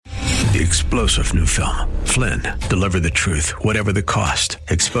The explosive new film, Flynn, deliver the truth, whatever the cost.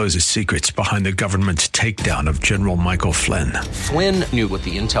 Exposes secrets behind the government's takedown of General Michael Flynn. Flynn knew what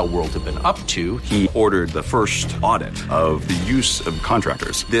the intel world had been up to. He ordered the first audit of the use of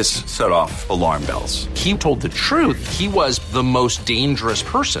contractors. This set off alarm bells. He told the truth. He was the most dangerous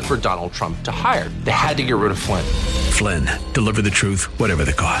person for Donald Trump to hire. They had to get rid of Flynn. Flynn, deliver the truth, whatever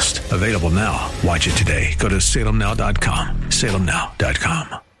the cost. Available now. Watch it today. Go to salemnow.com.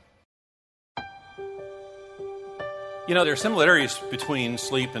 salemnow.com. You know, there are similarities between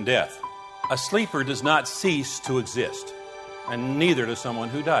sleep and death. A sleeper does not cease to exist, and neither does someone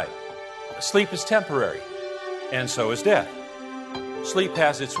who died. Sleep is temporary, and so is death. Sleep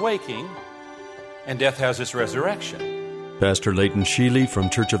has its waking, and death has its resurrection. Pastor Leighton Sheely from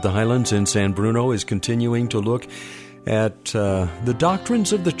Church of the Highlands in San Bruno is continuing to look at the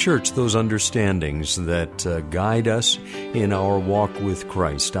doctrines of the church, those understandings that guide us in our walk with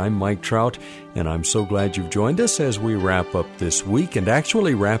Christ. I'm Mike Trout, and I'm so glad you've joined us as we wrap up this week and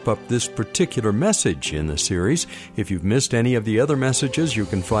actually wrap up this particular message in the series. If you've missed any of the other messages, you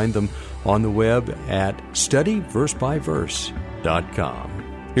can find them on the web at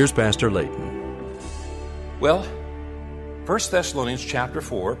studyversebyverse.com. Here's Pastor Leighton. Well, 1 Thessalonians chapter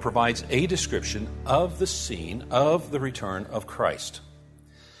 4 provides a description of the scene of the return of Christ.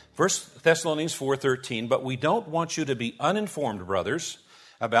 1 Thessalonians 4:13, but we don't want you to be uninformed, brothers,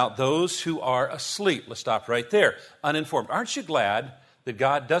 about those who are asleep. Let's stop right there. Uninformed. Aren't you glad that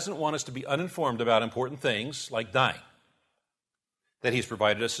God doesn't want us to be uninformed about important things like dying? That He's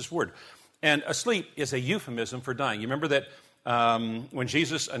provided us His Word. And asleep is a euphemism for dying. You remember that when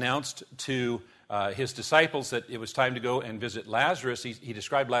Jesus announced to His disciples that it was time to go and visit Lazarus, he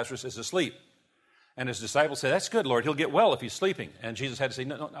described Lazarus as asleep. And His disciples said, "That's good, Lord. He'll get well if he's sleeping." And Jesus had to say,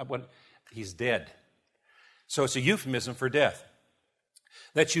 no, he's dead. So it's a euphemism for death.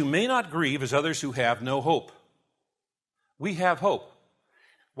 That you may not grieve as others who have no hope. We have hope.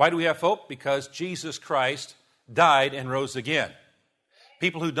 Why do we have hope? Because Jesus Christ died and rose again.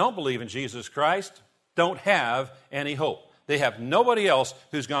 People who don't believe in Jesus Christ don't have any hope. They have nobody else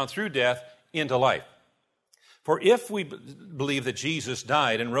who's gone through death into life. For if we believe that Jesus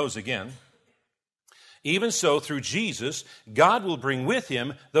died and rose again, even so through Jesus, God will bring with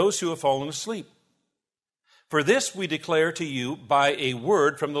Him those who have fallen asleep. For this we declare to you by a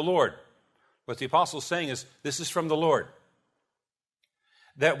word from the Lord. What the apostle is saying is, this is from the Lord.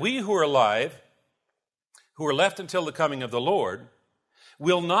 That we who are alive, who are left until the coming of the Lord,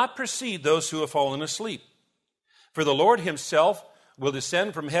 will not precede those who have fallen asleep. For the Lord Himself will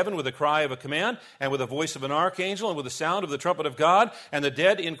descend from heaven with a cry of a command, and with the voice of an archangel, and with the sound of the trumpet of God, and the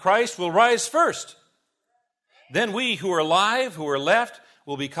dead in Christ will rise first. Then we who are alive, who are left,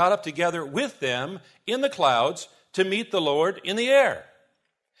 will be caught up together with them in the clouds to meet the Lord in the air.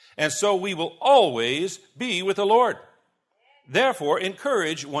 And so we will always be with the Lord. Therefore,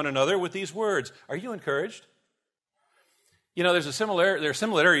 encourage one another with these words. Are you encouraged? You know, there are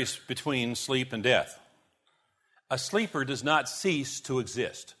similarities between sleep and death. A sleeper does not cease to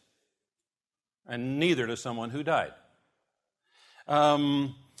exist, and neither does someone who died.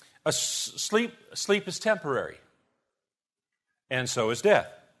 Sleep is temporary, and so is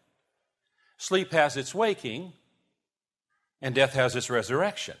death. Sleep has its waking, and death has its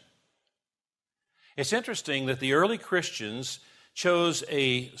resurrection. It's interesting that the early Christians chose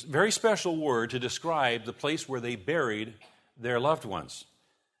a very special word to describe the place where they buried their loved ones.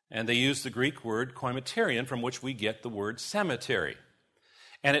 And they used the Greek word koimeterion, from which we get the word cemetery.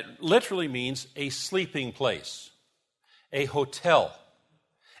 And it literally means a sleeping place, a hotel,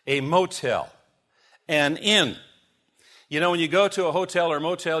 a motel, an inn. You know, when you go to a hotel or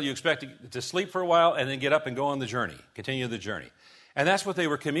motel, you expect to sleep for a while and then get up and go on the journey, continue the journey. And that's what they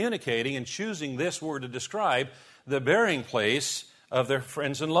were communicating and choosing this word to describe the burying place of their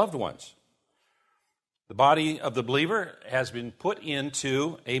friends and loved ones. The body of the believer has been put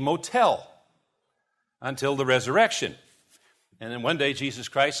into a motel until the resurrection. And then one day Jesus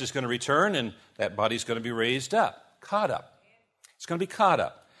Christ is going to return and that body's going to be raised up, caught up. It's going to be caught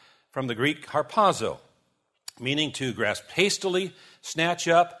up, from the Greek harpazo, meaning to grasp hastily, snatch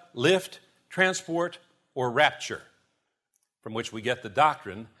up, lift, transport, or rapture, from which we get the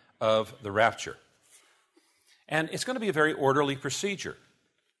doctrine of the rapture. And it's going to be a very orderly procedure.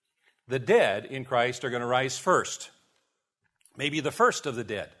 The dead in Christ are going to rise first. Maybe the first of the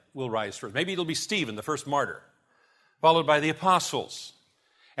dead will rise first. Maybe it'll be Stephen, the first martyr, followed by the apostles.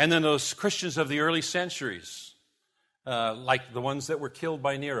 And then those Christians of the early centuries, like the ones that were killed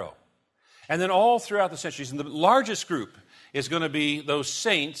by Nero. And then all throughout the centuries. And the largest group is going to be those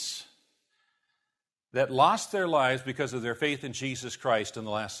saints that lost their lives because of their faith in Jesus Christ in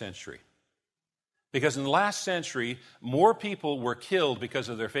the last century. Because in the last century, more people were killed because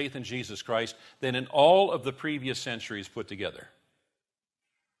of their faith in Jesus Christ than in all of the previous centuries put together.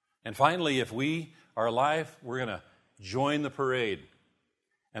 And finally, if we are alive, we're going to join the parade.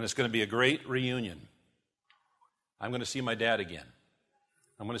 And it's going to be a great reunion. I'm going to see my dad again.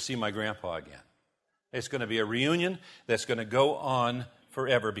 I'm going to see my grandpa again. It's going to be a reunion that's going to go on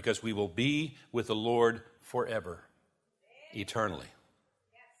forever because we will be with the Lord forever, eternally.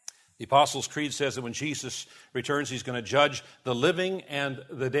 The Apostles' Creed says that when Jesus returns, he's going to judge the living and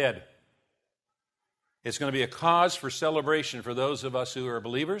the dead. It's going to be a cause for celebration for those of us who are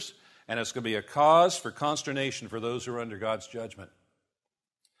believers, and it's going to be a cause for consternation for those who are under God's judgment.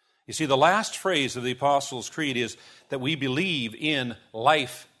 You see, the last phrase of the Apostles' Creed is that we believe in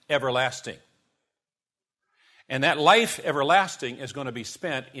life everlasting. And that life everlasting is going to be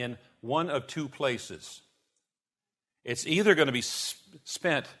spent in one of two places. It's either going to be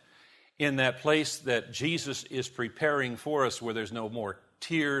spent in that place that Jesus is preparing for us, where there's no more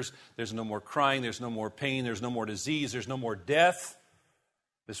tears, there's no more crying, there's no more pain, there's no more disease, there's no more death.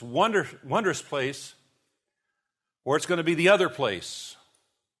 This wondrous place, or it's going to be the other place,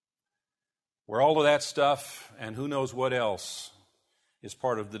 where all of that stuff and who knows what else is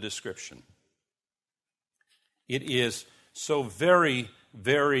part of the description. It is so very,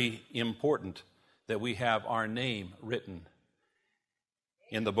 very important that we have our name written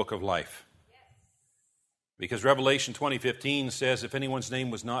in the book of life. Because Revelation 20:15 says, if anyone's name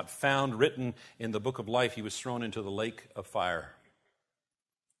was not found written in the book of life, he was thrown into the lake of fire.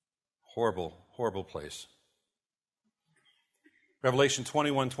 Horrible, horrible place. Revelation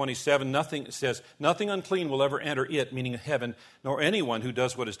 21:27 says, nothing unclean will ever enter it, meaning heaven, nor anyone who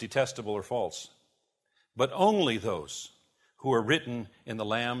does what is detestable or false, but only those who are written in the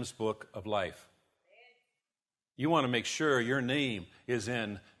Lamb's book of life. You want to make sure your name is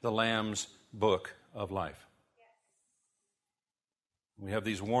in the Lamb's book of life. We have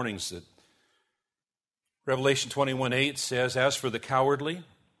these warnings that Revelation 21:8 says, as for the cowardly,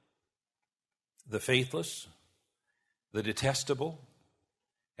 the faithless, the detestable,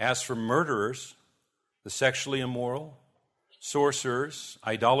 as for murderers, the sexually immoral, sorcerers,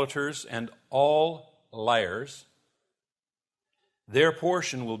 idolaters, and all liars, their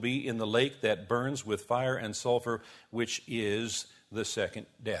portion will be in the lake that burns with fire and sulfur, which is the second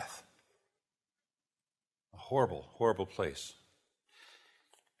death. A horrible, horrible place.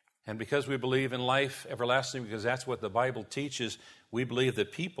 And because we believe in life everlasting, because that's what the Bible teaches, we believe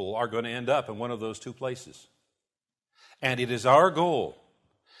that people are going to end up in one of those two places. And it is our goal,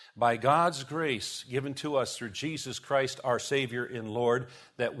 by God's grace given to us through Jesus Christ, our Savior and Lord,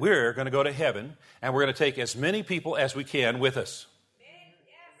 that we're going to go to heaven, and we're going to take as many people as we can with us.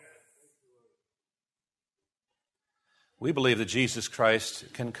 We believe that Jesus Christ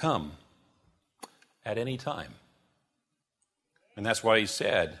can come at any time. And that's why he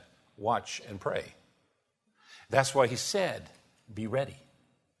said, watch and pray. That's why he said, be ready.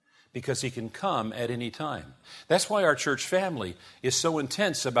 Because he can come at any time. That's why our church family is so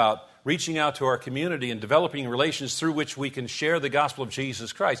intense about reaching out to our community and developing relations through which we can share the gospel of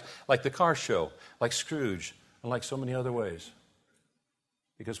Jesus Christ, like the car show, like Scrooge, and like so many other ways.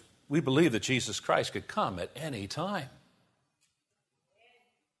 Because we believe that Jesus Christ could come at any time.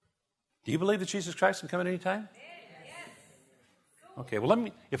 Do you believe that Jesus Christ can come at any time? Okay, well, let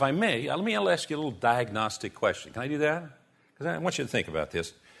me ask you a little diagnostic question. Can I do that? Because I want you to think about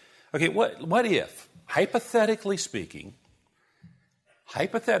this. Okay, what if, hypothetically speaking,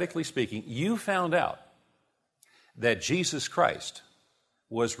 you found out that Jesus Christ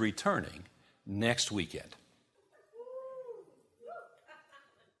was returning next weekend?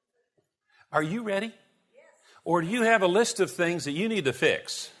 Are you ready? Or do you have a list of things that you need to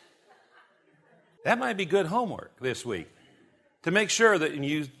fix? That might be good homework this week, to make sure that when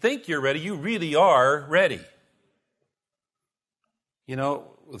you think you're ready, you really are ready. You know,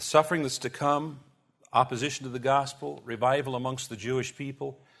 with suffering that's to come, opposition to the gospel, revival amongst the Jewish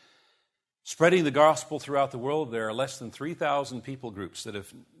people, spreading the gospel throughout the world, there are less than 3,000 people groups that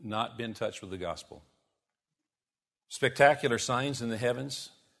have not been touched with the gospel. Spectacular signs in the heavens.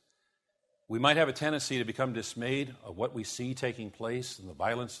 We might have a tendency to become dismayed of what we see taking place and the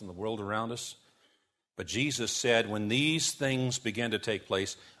violence in the world around us. But Jesus said, when these things begin to take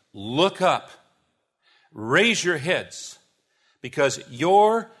place, look up, raise your heads, because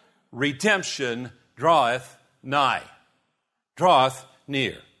your redemption draweth nigh, draweth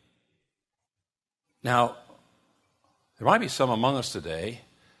near. Now, there might be some among us today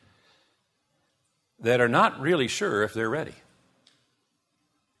that are not really sure if they're ready.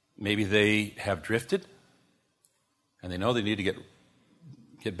 Maybe they have drifted, and they know they need to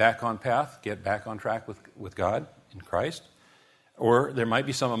get back on path, get back on track with God in Christ. Or there might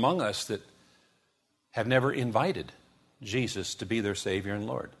be some among us that have never invited Jesus to be their Savior and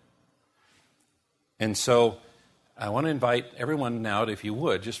Lord. And so I want to invite everyone now, if you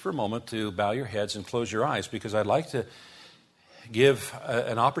would, just for a moment, to bow your heads and close your eyes, because I'd like to give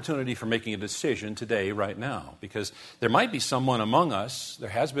an opportunity for making a decision today, right now. Because there might be someone among us, there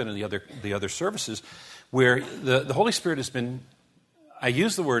has been in the other services, where the Holy Spirit has been, I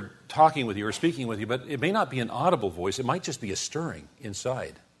use the word talking with you or speaking with you, but it may not be an audible voice. It might just be a stirring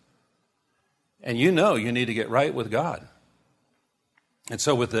inside. And you know you need to get right with God. And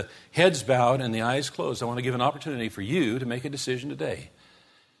so with the heads bowed and the eyes closed, I want to give an opportunity for you to make a decision today.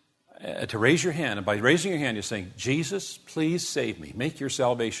 To raise your hand. And by raising your hand, you're saying, Jesus, please save me. Make your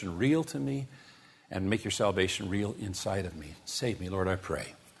salvation real to me and make your salvation real inside of me. Save me, Lord, I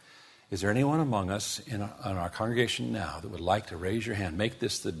pray. Is there anyone among us in our congregation now that would like to raise your hand? Make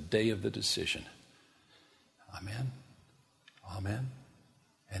this the day of the decision. Amen. Amen.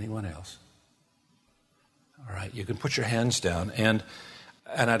 Anyone else? All right, you can put your hands down. And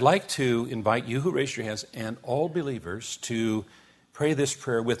I'd like to invite you who raised your hands and all believers to pray this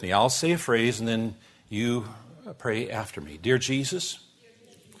prayer with me. I'll say a phrase and then you pray after me. Dear Jesus,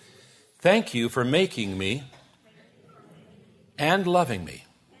 thank you for making me and loving me,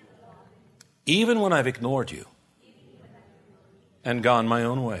 even when I've ignored you and gone my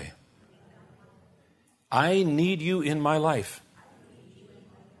own way. I need you in my life,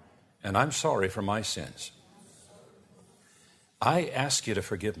 and I'm sorry for my sins. I ask you to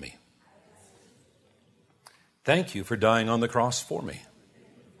forgive me. Thank you for dying on the cross for me.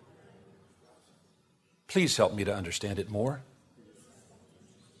 Please help me to understand it more.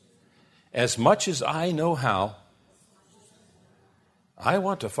 As much as I know how, I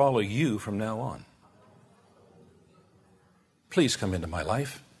want to follow you from now on. Please come into my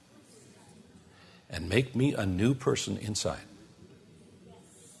life and make me a new person inside.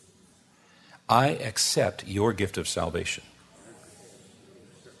 I accept your gift of salvation.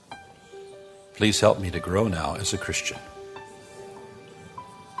 Please help me to grow now as a Christian.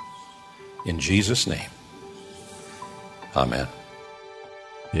 In Jesus' name, amen.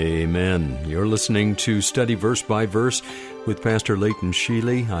 Amen. You're listening to Study Verse by Verse with Pastor Leighton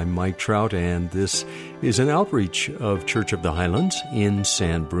Sheely. I'm Mike Trout, and this is an outreach of Church of the Highlands in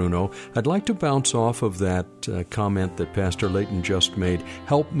San Bruno. I'd like to bounce off of that comment that Pastor Leighton just made.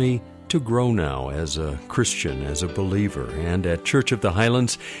 Help me to grow now as a Christian, as a believer. And at Church of the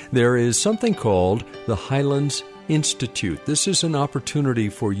Highlands, there is something called the Highlands Institute. This is an opportunity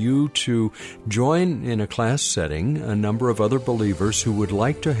for you to join in a class setting a number of other believers who would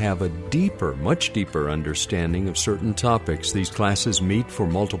like to have a deeper, much deeper understanding of certain topics. These classes meet for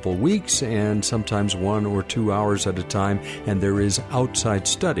multiple weeks and sometimes 1 or 2 hours at a time, and there is outside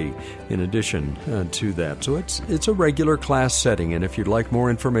study in addition to that. So it's a regular class setting, and if you'd like more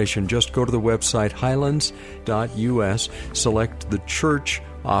information, just go to the website highlands.us, select the church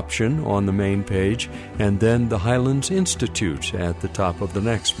option on the main page, and then the Highlands Institute at the top of the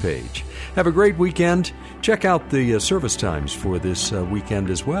next page. Have a great weekend. Check out the service times for this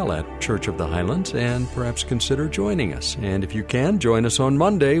weekend as well at Church of the Highlands, and perhaps consider joining us. And if you can, join us on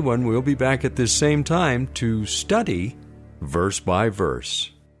Monday when we'll be back at this same time to study verse by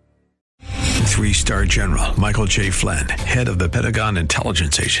verse. 3-star General Michael J. Flynn, head of the Pentagon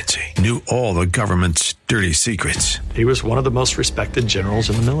Intelligence Agency, knew all the government's dirty secrets. He was one of the most respected generals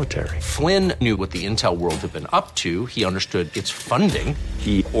in the military. Flynn knew what the intel world had been up to. He understood its funding.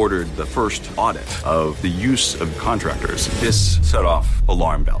 He ordered the first audit of the use of contractors. This set off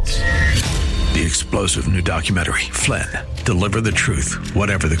alarm bells. The explosive new documentary, Flynn, Deliver the Truth,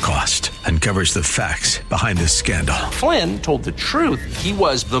 Whatever the Cost, uncovers the facts behind this scandal. Flynn told the truth. He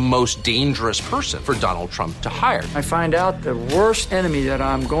was the most dangerous person for Donald Trump to hire. I find out the worst enemy that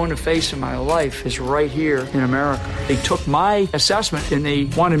I'm going to face in my life is right here in America. They took my assessment and they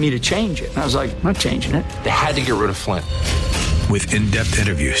wanted me to change it. And I was like, I'm not changing it. They had to get rid of Flynn. With in-depth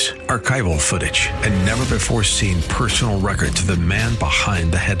interviews, archival footage, and never-before-seen personal records of the man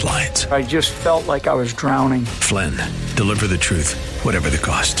behind the headlines. I just felt like I was drowning. Flynn, Deliver the Truth, Whatever the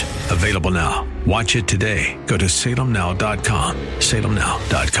Cost. Available now. Watch it today. Go to salemnow.com.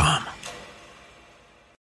 salemnow.com.